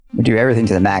We do everything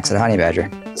to the max at Honey Badger.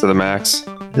 To the max.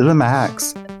 To the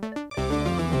max.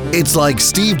 It's like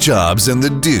Steve Jobs and the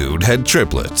dude had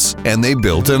triplets, and they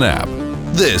built an app.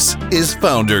 This is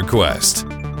Founder Quest.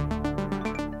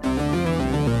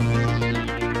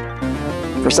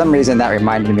 For some reason, that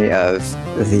reminded me of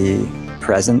the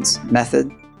presence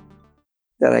method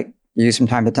that I use from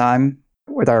time to time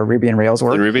with our Ruby and Rails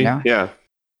work. In Ruby? You know? Yeah.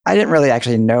 I didn't really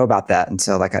actually know about that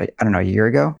until like, I don't know, a year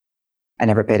ago. I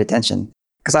never paid attention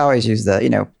because I always use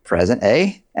the, present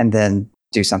A and then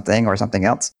do something or something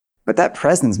else. But that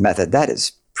presence method, that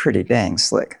is pretty dang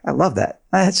slick. I love that.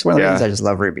 That's one of the reasons I just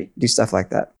love Ruby. Do stuff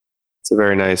like that. It's a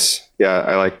very nice. Yeah,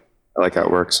 I like how it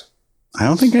works. I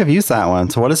don't think I've used that one.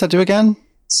 So what does that do again?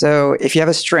 So if you have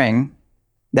a string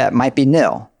that might be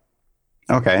nil.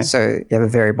 Okay. So you have a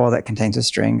variable that contains a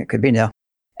string that could be nil.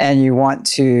 And you want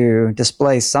to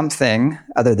display something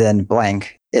other than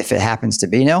blank if it happens to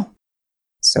be nil.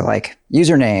 So like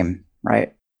username,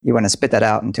 right? You want to spit that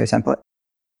out into a template.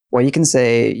 Well, you can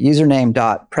say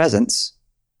username.presence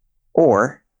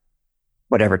or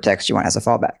whatever text you want as a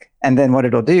fallback. And then what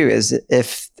it'll do is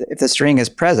if the string is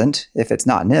present, if it's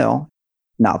not nil,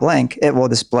 not blank, it will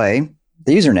display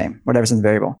the username, whatever's in the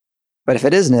variable. But if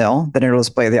it is nil, then it'll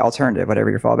display the alternative, whatever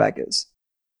your fallback is.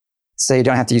 So you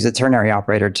don't have to use a ternary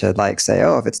operator to like say,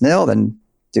 oh, if it's nil, then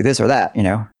do this or that,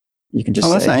 You can just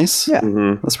that's say, nice. Yeah.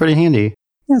 Mm-hmm. That's pretty handy.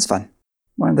 Yeah, it's fun.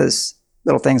 One of those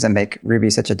little things that make Ruby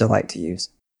such a delight to use.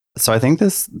 So I think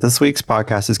this week's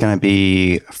podcast is going to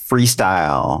be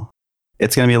freestyle.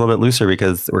 It's going to be a little bit looser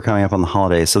because we're coming up on the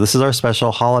holidays. So this is our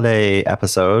special holiday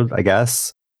episode, I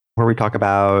guess, where we talk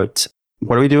about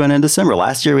what are we doing in December.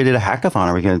 Last year we did a hackathon.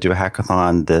 Are we going to do a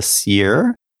hackathon this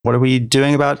year? What are we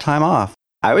doing about time off?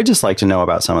 I would just like to know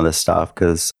about some of this stuff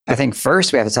because I think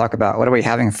first we have to talk about what are we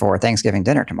having for Thanksgiving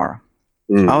dinner tomorrow?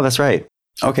 Oh, that's right.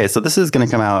 Okay, so this is going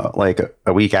to come out like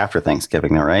a week after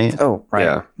Thanksgiving, though, right? Oh, right.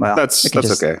 Yeah. Well, That's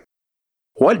okay.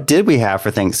 What did we have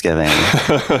for Thanksgiving?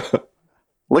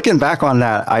 Looking back on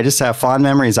that, I just have fond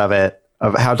memories of it,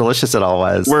 of how delicious it all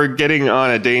was. We're getting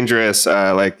on a dangerous,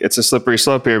 it's a slippery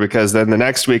slope here because then the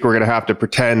next week we're going to have to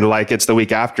pretend like it's the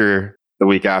week after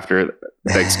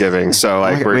Thanksgiving. So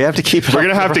like we have to keep. We're going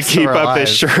to have to keep up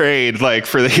this charade like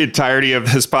for the entirety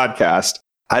of this podcast.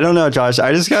 I don't know, Josh.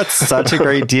 I just got such a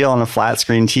great deal on a flat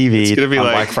screen TV It's gonna be on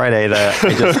like Black Friday that I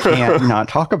just can't not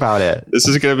talk about it. This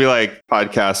is going to be like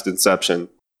podcast inception.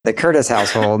 The Curtis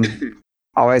household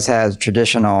always has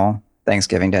traditional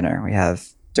Thanksgiving dinner. We have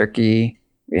turkey,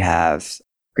 we have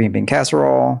green bean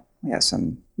casserole, we have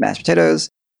some mashed potatoes,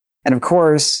 and of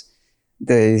course,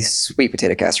 the sweet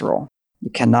potato casserole. You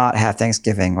cannot have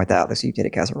Thanksgiving without the sweet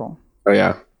potato casserole. Oh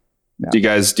yeah. Do you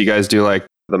guys do like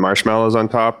the marshmallows on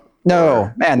top?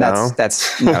 No, man,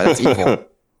 that's evil. Well,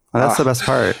 that's the best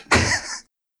part.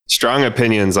 Strong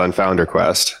opinions on Founder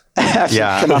Quest.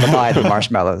 Yeah. Cannot abide the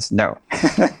marshmallows. No.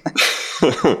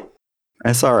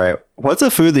 It's all right. What's a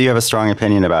food that you have a strong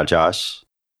opinion about, Josh?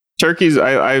 Turkeys.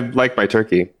 I like my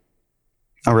turkey.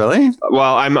 Oh, really?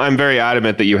 Well, I'm very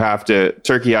adamant that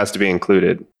turkey has to be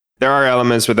included. There are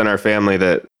elements within our family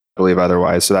that believe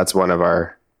otherwise, so that's one of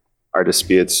our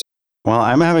disputes. Well,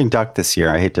 I'm having duck this year.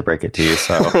 I hate to break it to you,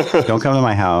 so don't come to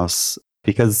my house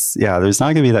because, there's not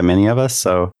going to be that many of us.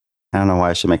 So I don't know why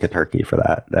I should make a turkey for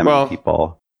that many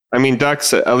people. I mean,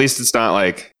 ducks, at least it's not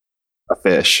like a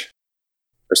fish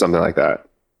or something like that.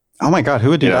 Oh my God, who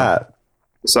would do that?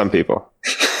 Some people.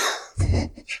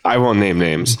 I won't name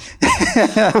names.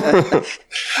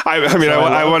 I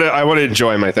want to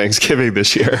enjoy my Thanksgiving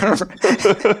this year.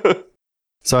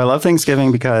 So I love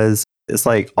Thanksgiving because it's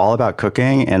like all about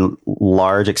cooking and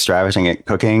large extravagant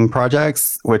cooking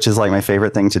projects, which is like my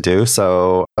favorite thing to do.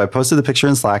 So I posted the picture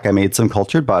in Slack. I made some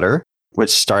cultured butter, which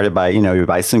started by, you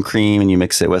buy some cream and you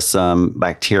mix it with some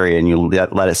bacteria and you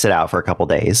let it sit out for a couple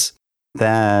days.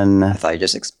 Then I thought you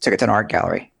just took it to an art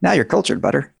gallery. Now you're cultured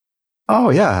butter. Oh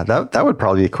yeah, that would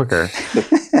probably be quicker.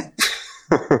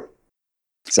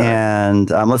 And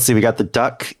let's see, we got the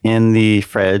duck in the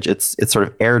fridge. It's sort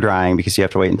of air drying because you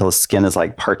have to wait until the skin is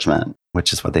like parchment,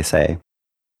 which is what they say.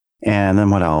 And then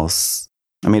what else?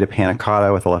 I made a panna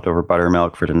cotta with a leftover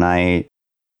buttermilk for tonight.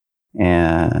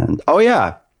 And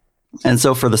and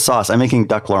so for the sauce, I'm making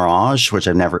duck l'orange, which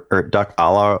duck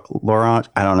à la l'orange.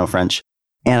 I don't know French,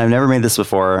 and I've never made this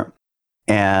before.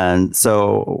 And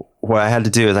so what I had to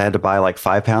do is I had to buy like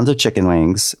 5 pounds of chicken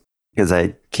wings because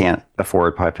I can't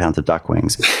afford 5 pounds of duck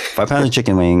wings. 5 pounds of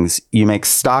chicken wings. You make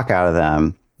stock out of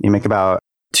them. You make about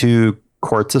 2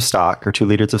 quarts of stock or 2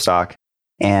 liters of stock.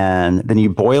 And then you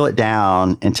boil it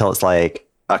down until it's like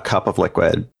a cup of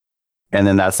liquid. And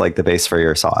then that's like the base for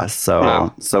your sauce. So,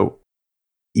 wow. So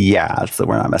Yeah, so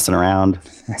we're not messing around.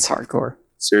 That's hardcore.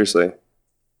 Seriously.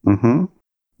 Mm-hmm.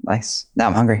 Nice. Now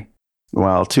I'm hungry.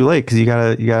 Well, too late because you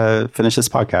gotta finish this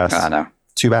podcast. I know.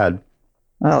 Too bad.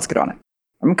 Well, let's get on it.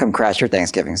 I'm gonna come crash your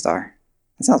Thanksgiving, Star.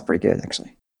 That sounds pretty good,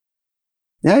 actually.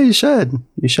 Yeah, you should.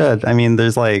 You should. I mean,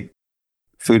 there's like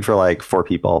food for like 4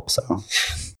 people.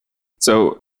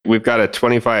 So we've got a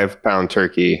 25-pound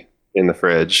turkey in the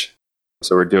fridge.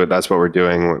 So that's what we're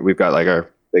doing. We've got like our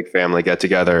big family get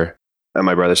together at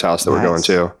my brother's house that we're going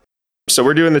to. So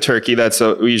we're doing the turkey.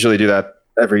 We usually do that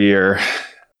every year.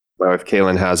 My wife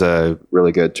Kaylin has a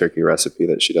really good turkey recipe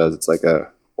that she does. It's like a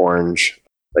orange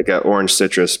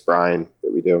citrus brine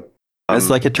that we do. It's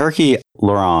like a turkey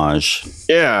l'orange.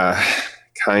 Yeah,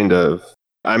 kind of.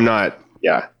 I'm not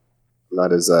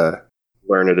as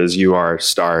learned as you are,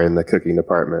 Star, in the cooking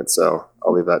department. So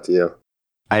I'll leave that to you.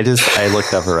 I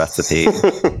looked up a recipe.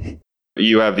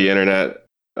 You have the internet.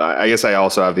 I guess I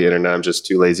also have the internet. I'm just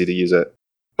too lazy to use it.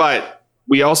 But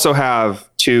we also have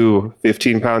 2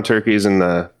 15-pound turkeys in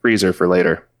the freezer for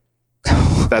later.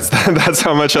 That's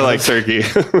how much I like turkey.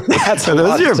 Are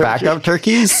those your backup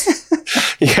turkeys?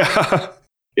 Yeah.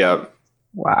 Yeah.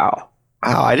 Wow.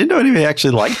 Wow, I didn't know anybody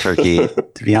actually liked turkey.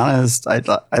 To be honest, I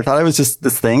thought it was just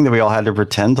this thing that we all had to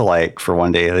pretend to like for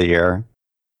one day of the year.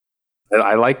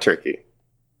 I like turkey.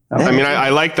 Okay. I mean, I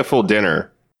like the full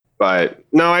dinner, but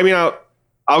no, I mean,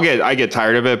 I get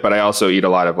tired of it, but I also eat a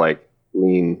lot of like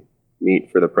lean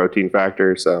meat for the protein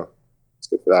factor, so it's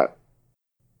good for that.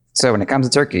 So when it comes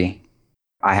to turkey,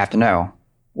 I have to know,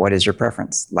 what is your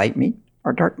preference? Light meat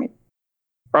or dark meat?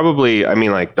 Probably, I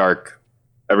mean, like dark.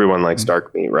 Everyone likes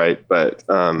dark meat, right? But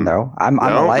no, I'm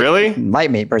no, a really light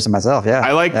meat person myself. Yeah,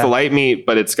 I like the light meat,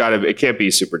 but it can't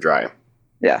be super dry.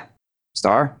 Yeah,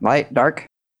 Star, light, dark.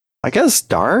 I guess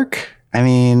dark. I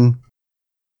mean,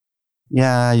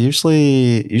 yeah,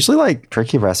 usually like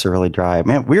turkey breasts are really dry.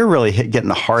 Man, we're really getting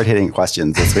the hard hitting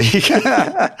questions this week.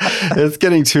 It's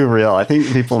getting too real. I think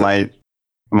people might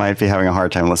be having a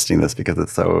hard time listening to this because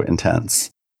it's so intense.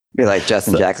 Be like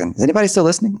Justin Jackson. Is anybody still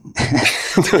listening?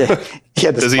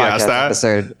 Does he ask that?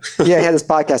 Episode. Yeah, he had this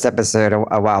podcast episode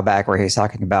a while back where he was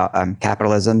talking about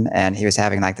capitalism, and he was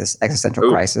having like this existential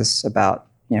crisis about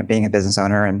being a business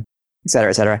owner and et cetera,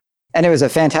 et cetera. And it was a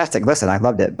fantastic listen. I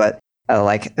loved it, but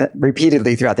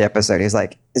repeatedly throughout the episode, he's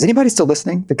like, "Is anybody still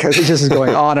listening?" Because he just is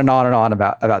going on and on and on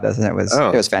about this, and it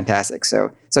was fantastic.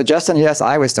 So Justin, yes,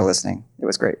 I was still listening. It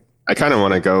was great. I kind of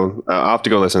want to go. I'll have to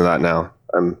go listen to that now.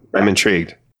 I'm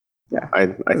intrigued. Yeah, I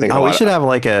think. We should have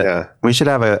like we should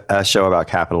have a show about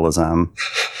capitalism.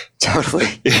 Totally.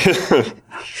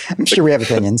 I'm sure we have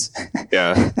opinions.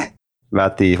 Yeah.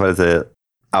 About what is it?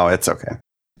 Oh, it's okay.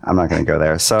 I'm not going to go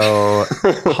there. So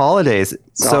holidays.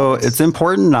 So it's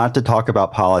important not to talk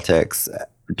about politics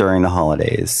during the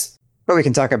holidays. But we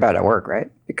can talk about it at work,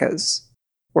 right? Because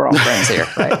we're all friends here,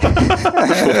 right?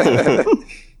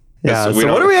 Yeah.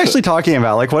 So what are we actually talking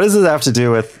about? Like, what does this have to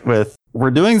do with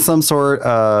we're doing some sort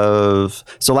of,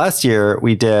 so last year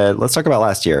let's talk about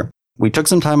last year. We took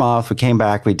some time off. We came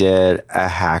back. We did a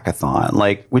hackathon.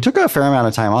 Like we took a fair amount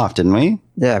of time off, didn't we?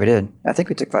 Yeah, we did. I think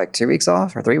we took like 2 weeks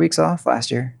off or 3 weeks off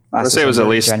last year. Let's say it was at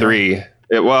least January.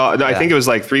 3. I think it was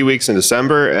like 3 weeks in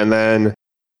December. And then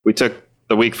we took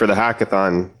the week for the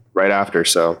hackathon right after.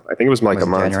 So I think it was like a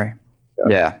month. January.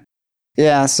 Yeah.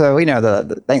 Yeah, so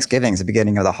the Thanksgiving is the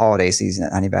beginning of the holiday season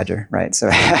at Honey Badger, right? So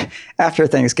after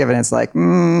Thanksgiving, it's like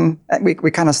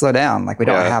we kind of slow down. Like we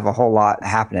don't have a whole lot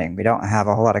happening. We don't have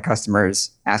a whole lot of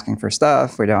customers asking for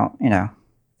stuff. We don't,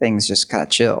 things just kind of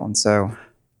chill. And so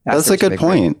that's a good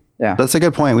point. Yeah, that's a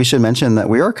good point. We should mention that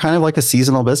we are kind of like a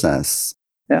seasonal business.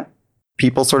 Yeah,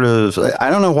 people sort of. I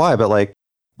don't know why, but like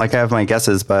I have my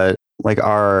guesses, but like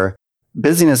our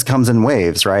busyness comes in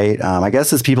waves, right? I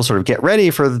guess as people sort of get ready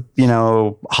for,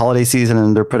 holiday season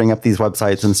and they're putting up these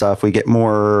websites and stuff, we get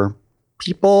more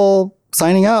people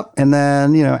signing up. And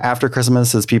then, after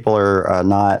Christmas, as people are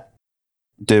not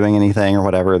doing anything or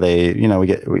whatever, we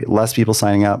get less people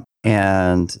signing up.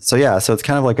 And so it's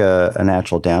kind of like a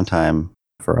natural downtime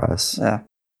for us. Yeah.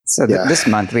 So this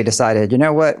month we decided, you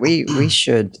know what, we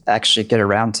should actually get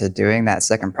around to doing that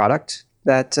second product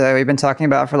that we've been talking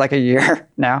about for like a year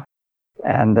now.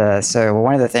 And so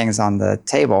one of the things on the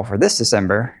table for this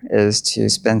December is to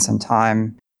spend some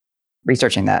time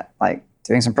researching that, like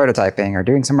doing some prototyping or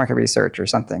doing some market research or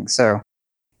something. So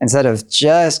instead of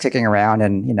just kicking around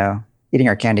and, eating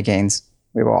our candy canes,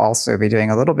 we will also be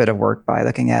doing a little bit of work by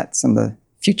looking at some of the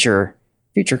future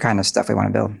kind of stuff we want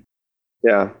to build.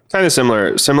 Yeah, kind of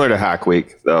similar to Hack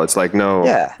Week, though. It's like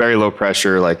very low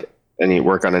pressure, like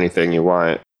work on anything you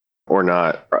want or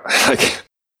not. Like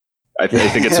I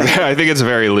think it's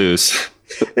very loose.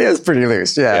 It was pretty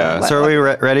loose. Yeah. So are we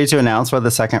ready to announce what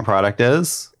the second product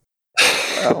is?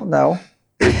 Oh, no.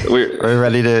 Are we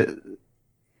ready to?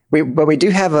 But we do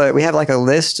have a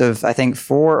list of, I think,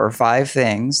 4 or 5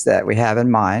 things that we have in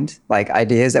mind, like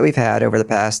ideas that we've had over the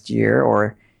past year,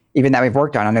 or even that we've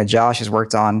worked on. I know Josh has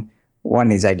worked on one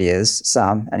of these ideas,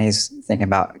 and he's thinking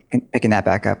about picking that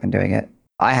back up and doing it.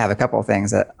 I have a couple of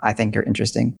things that I think are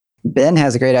interesting. Ben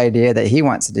has a great idea that he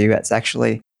wants to do. That's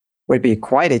actually would be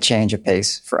quite a change of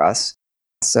pace for us.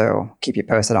 So keep you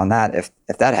posted on that if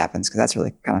that happens, because that's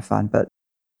really kind of fun. But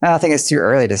I think it's too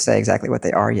early to say exactly what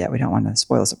they are yet. We don't want to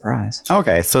spoil the surprise.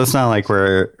 Okay, so it's not like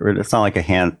it's not like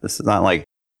this is not like,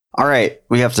 all right,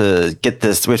 we have to get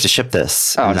this, we have to ship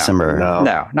this in December.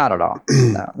 No, not at all.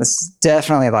 No, this is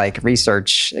definitely like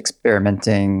research,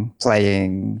 experimenting,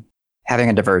 playing, having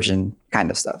a diversion kind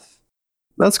of stuff.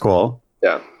 That's cool.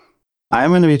 Yeah.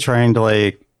 I'm going to be trying to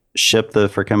like ship the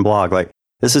freaking blog. Like,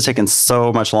 this has taken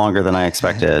so much longer than I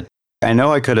expected. I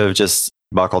know I could have just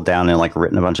buckled down and like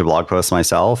written a bunch of blog posts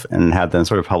myself and had them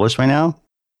sort of published by now.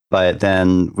 But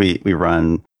then we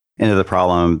run into the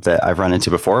problem that I've run into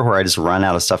before, where I just run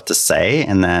out of stuff to say,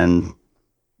 and then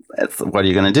what are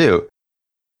you going to do?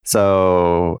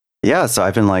 So yeah, so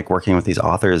I've been like working with these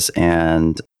authors,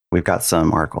 and we've got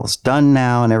some articles done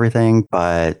now and everything.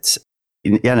 But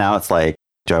yeah, now it's like,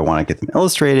 do I want to get them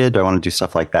illustrated? Do I want to do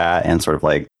stuff like that? And sort of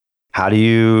like, how do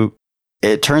you?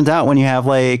 It turns out when you have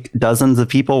like dozens of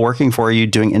people working for you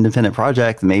doing independent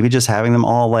projects, maybe just having them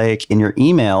all like in your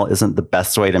email isn't the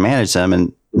best way to manage them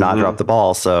and not drop the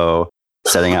ball. So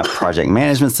setting up project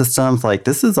management systems, like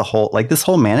this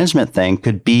whole management thing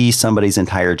could be somebody's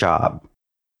entire job.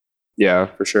 Yeah,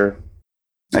 for sure.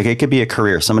 Like it could be a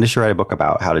career. Somebody should write a book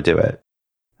about how to do it.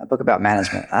 A book about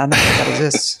management. I don't know if that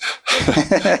exists.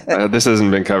 This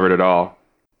hasn't been covered at all.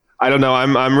 I don't know.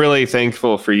 I'm really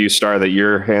thankful for you, Star, that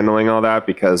you're handling all that,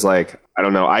 because like, I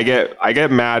don't know. I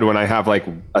get mad when I have like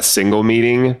a single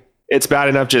meeting. It's bad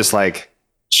enough just like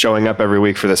showing up every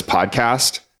week for this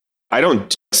podcast. I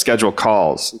don't schedule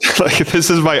calls. Like this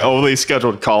is my only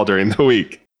scheduled call during the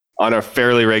week on a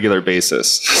fairly regular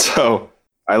basis. So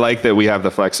I like that we have the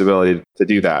flexibility to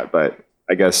do that, but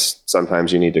I guess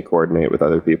sometimes you need to coordinate with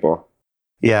other people.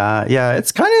 Yeah.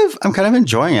 I'm kind of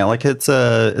enjoying it. Like it's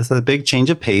a big change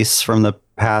of pace from the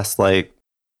past like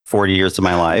 40 years of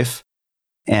my life,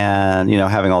 and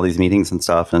having all these meetings and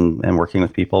stuff and working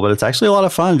with people. But it's actually a lot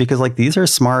of fun because like these are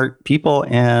smart people,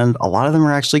 and a lot of them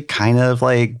are actually kind of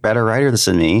like better writers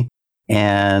than me.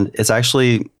 And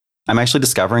I'm actually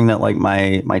discovering that like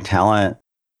my talent,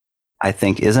 I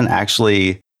think, isn't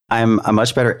actually. I'm a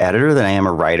much better editor than I am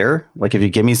a writer. Like if you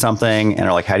give me something and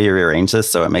are like, how do you rearrange this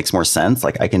so it makes more sense?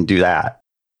 Like I can do that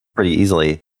pretty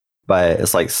easily, but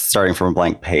it's like starting from a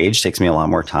blank page takes me a lot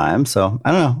more time. So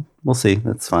I don't know. We'll see.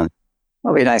 It's fun.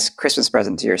 It'll be a nice Christmas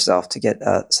present to yourself to get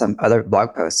some other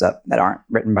blog posts up that aren't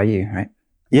written by you, right?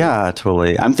 Yeah,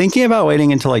 totally. I'm thinking about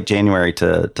waiting until like January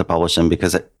to publish them,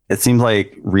 because it seems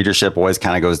like readership always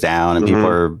kind of goes down, and people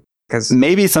are, because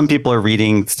maybe some people are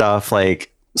reading stuff like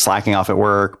slacking off at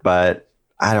work, but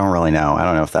I don't really know. I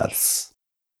don't know if that's.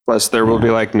 Plus, there will be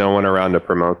like no one around to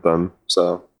promote them.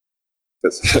 So,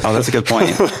 that's a good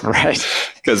point. Right?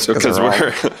 Because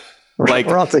we're like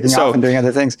we're all taking off and doing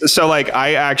other things. So, like,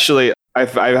 I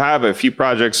have a few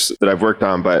projects that I've worked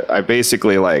on, but I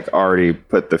basically like already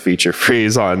put the feature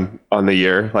freeze on the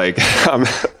year. Like,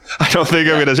 I don't think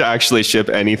I'm going to actually ship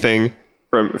anything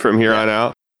from here on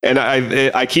out. And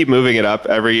I keep moving it up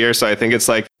every year. So I think it's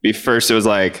like, first it was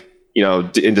like,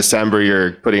 in December,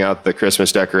 you're putting out the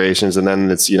Christmas decorations, and then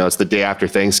it's the day after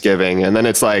Thanksgiving. And then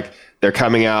it's like, they're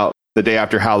coming out the day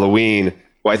after Halloween.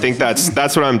 Well, I think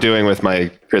that's what I'm doing with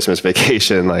my Christmas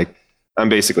vacation. Like I'm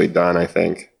basically done, I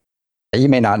think. You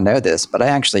may not know this, but I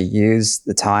actually use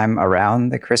the time around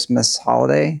the Christmas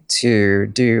holiday to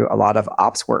do a lot of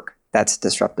ops work that's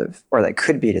disruptive, or that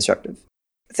could be disruptive.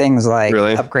 Things like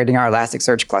upgrading our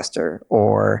Elasticsearch cluster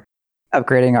or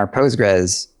upgrading our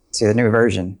Postgres to the new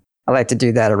version. I like to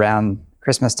do that around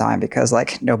Christmas time because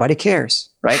like nobody cares,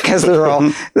 right? Because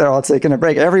they're all taking a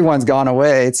break. Everyone's gone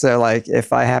away. So like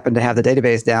if I happen to have the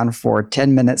database down for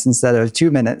 10 minutes instead of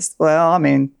 2 minutes, well, I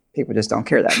mean, people just don't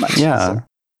care that much. Yeah. So.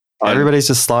 Everybody's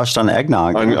just sloshed on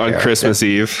eggnog on Christmas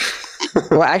Eve.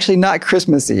 Well, actually not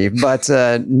Christmas Eve, but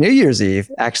New Year's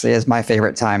Eve actually is my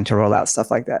favorite time to roll out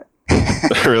stuff like that.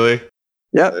 Really?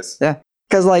 Yep. Nice. Yeah.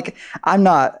 Because like I'm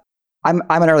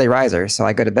an early riser, so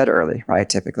I go to bed early, right?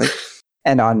 Typically.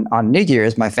 And on New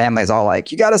Year's, my family is all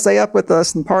like, you got to stay up with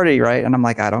us and party, right? And I'm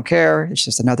like, I don't care. It's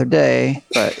just another day.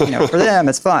 But for them,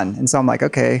 it's fun. And so I'm like,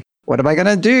 okay, what am I going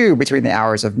to do between the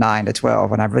hours of 9 to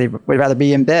 12 when I really would rather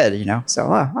be in bed, So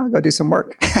I'll go do some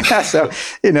work. So,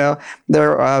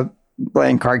 they're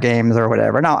playing card games or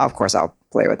whatever. Now, of course, I'll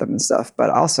play with them and stuff, but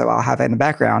also I'll have in the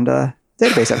background a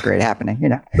database upgrade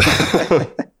happening,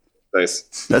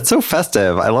 Nice. That's so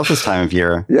festive. I love this time of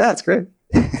year. Yeah, it's great.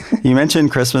 You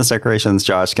mentioned Christmas decorations,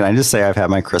 Josh. Can I just say I've had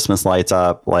my Christmas lights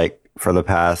up for the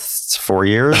past 4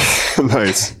 years?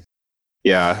 Nice.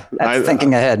 Yeah. That's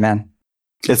thinking ahead, man.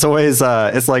 It's always,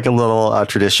 it's like a little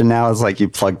tradition now. It's like you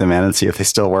plug them in and see if they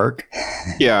still work.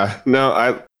 Yeah. No,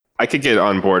 I could get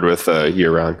on board with a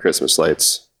year-round Christmas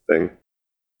lights thing.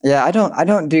 Yeah, I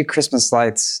don't do Christmas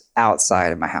lights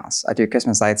outside of my house. I do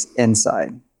Christmas lights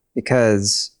inside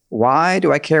because why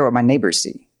do I care what my neighbors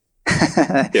see?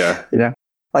 Yeah.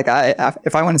 Like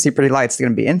if I want to see pretty lights, they're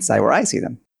going to be inside where I see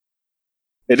them.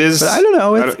 It is. But I don't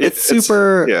know. It's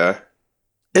super. Yeah.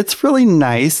 It's really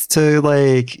nice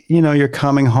to you're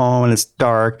coming home and it's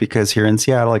dark because here in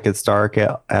Seattle, it gets dark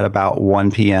at about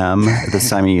 1 p.m. at this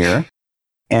time of year.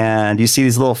 And you see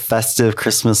these little festive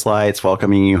Christmas lights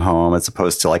welcoming you home as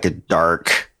opposed to like a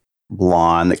dark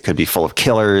lawn that could be full of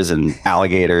killers and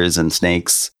alligators and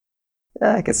snakes.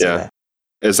 Yeah, I can see that.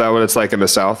 Is that what it's like in the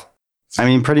South? I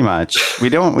mean, pretty much. We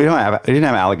didn't have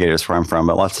alligators where I'm from,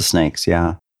 but lots of snakes.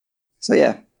 Yeah. So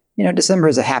yeah, December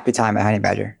is a happy time at Honey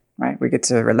Badger, right? We get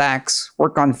to relax,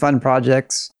 work on fun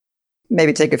projects,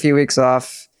 maybe take a few weeks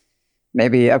off,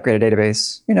 maybe upgrade a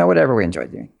database, whatever we enjoy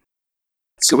doing.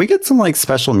 So we get some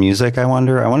special music. I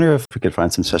wonder if we could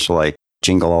find some special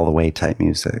Jingle All the Way type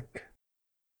music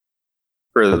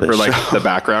for the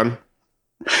background.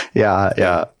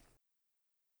 Yeah.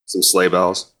 Some sleigh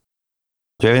bells.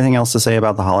 Do you have anything else to say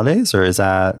about the holidays, or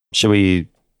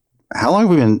how long have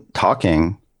we been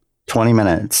talking? 20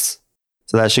 minutes.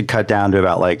 So that should cut down to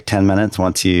about 10 minutes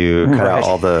once you cut out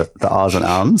all the ahs and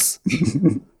ums.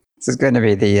 This is going to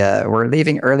be the we're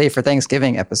leaving early for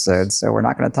Thanksgiving episode, so we're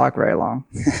not going to talk very long.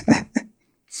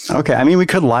 Okay. I mean, we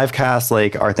could live cast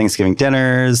our Thanksgiving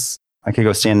dinners. I could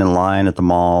go stand in line at the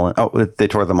mall. Oh, they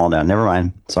tore the mall down. Never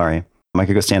mind. Sorry. I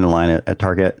could go stand in line at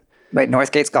Target. Wait,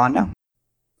 Northgate's gone now?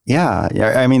 Yeah.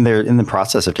 I mean, they're in the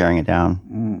process of tearing it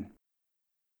down.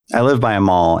 I live by a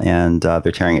mall and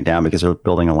they're tearing it down because they're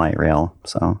building a light rail.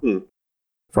 So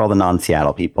for all the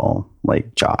non-Seattle people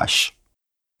like Josh.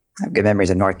 I have good memories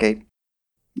of Northgate.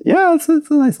 Yeah, it's a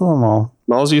nice little mall.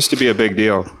 Malls used to be a big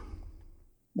deal.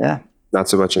 Yeah. Not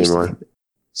so much anymore.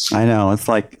 I know. It's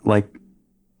like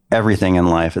everything in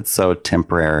life. It's so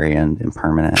temporary and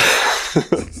impermanent.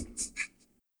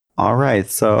 All right.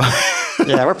 So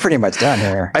yeah, we're pretty much done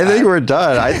here. I think we're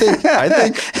done. I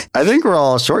think we're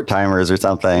all short timers or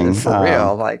something. For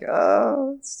real.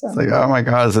 It's oh my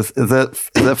God, is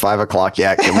it 5 o'clock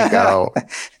yet? Can we go?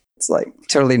 It's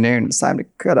totally noon. It's time to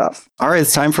cut off. All right,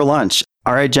 it's time for lunch.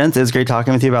 All right, gents, it was great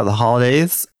talking with you about the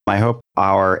holidays. I hope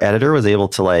our editor was able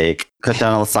to cut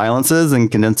down all the silences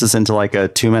and condense this into a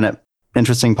 2-minute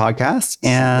interesting podcast.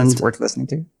 And it's worth listening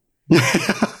to.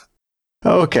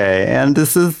 Okay, and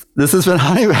this has been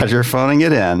Honey Badger phoning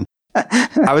it in.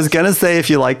 I was gonna say if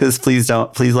you like this, please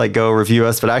go review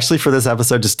us, but actually for this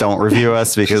episode, just don't review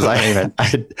us because I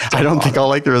don't think I'll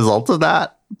like the results of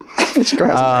that. Just go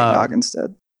have some dog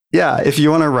instead. Yeah, if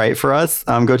you want to write for us,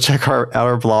 go check out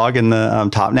our blog in the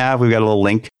top nav. We've got a little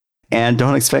link, and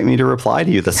don't expect me to reply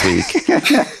to you this week.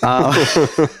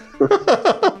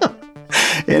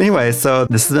 Anyway, so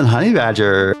this has been Honey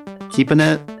Badger, keeping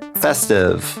it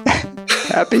festive.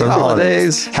 Happy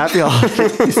holidays. Happy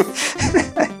holidays.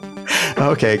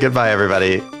 Okay, goodbye,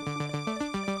 everybody.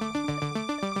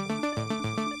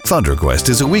 ThunderQuest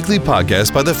is a weekly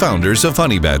podcast by the founders of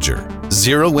Honey Badger.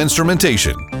 Zero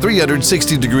instrumentation,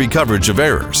 360-degree coverage of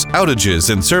errors, outages,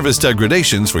 and service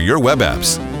degradations for your web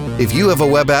apps. If you have a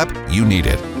web app, you need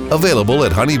it. Available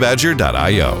at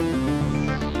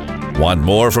honeybadger.io. Want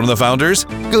more from the founders?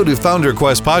 Go to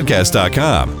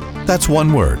founderquestpodcast.com. That's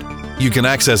one word. You can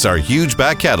access our huge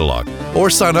back catalog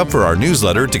or sign up for our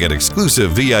newsletter to get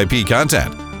exclusive VIP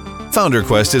content.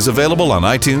 FounderQuest is available on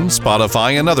iTunes,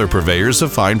 Spotify, and other purveyors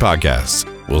of fine podcasts.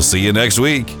 We'll see you next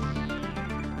week.